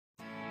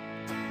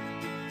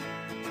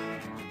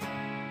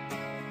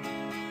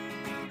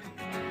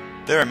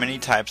There are many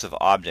types of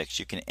objects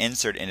you can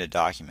insert into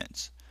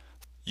documents.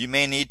 You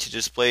may need to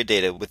display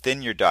data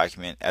within your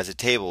document as a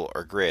table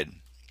or grid.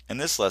 In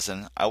this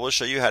lesson, I will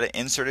show you how to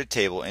insert a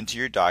table into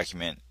your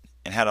document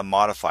and how to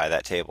modify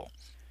that table.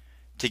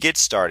 To get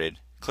started,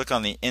 click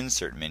on the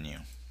Insert menu.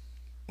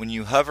 When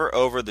you hover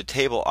over the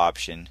Table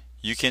option,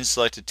 you can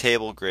select a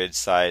table grid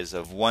size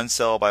of 1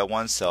 cell by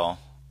 1 cell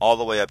all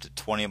the way up to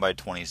 20 by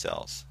 20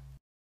 cells.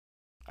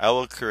 I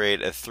will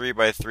create a 3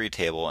 by 3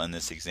 table in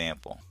this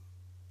example.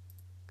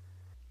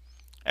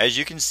 As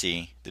you can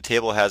see, the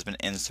table has been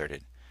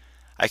inserted.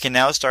 I can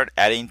now start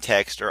adding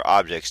text or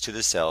objects to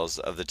the cells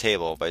of the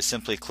table by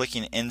simply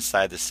clicking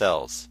inside the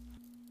cells.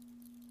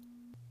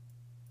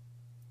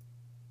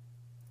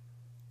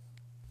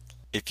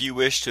 If you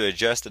wish to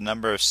adjust the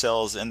number of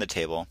cells in the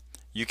table,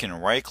 you can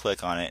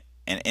right-click on it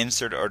and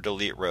insert or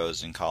delete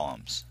rows and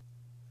columns.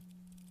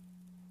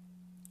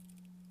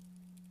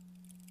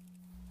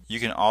 You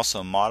can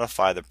also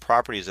modify the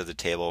properties of the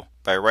table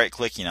by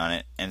right-clicking on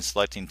it and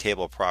selecting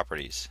Table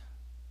Properties.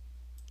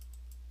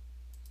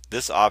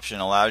 This option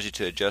allows you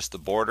to adjust the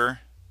border,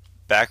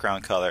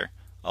 background color,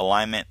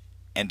 alignment,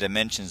 and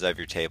dimensions of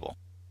your table.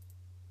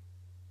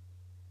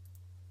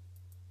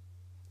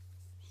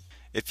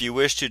 If you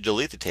wish to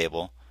delete the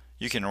table,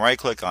 you can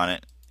right-click on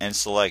it and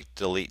select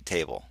Delete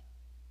Table.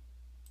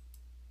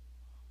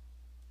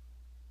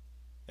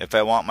 If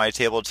I want my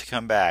table to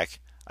come back,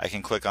 I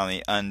can click on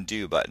the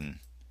Undo button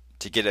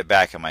to get it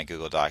back in my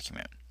Google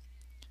document.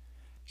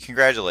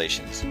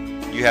 Congratulations!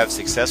 You have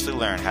successfully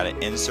learned how to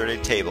insert a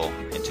table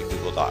into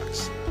Google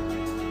Docs.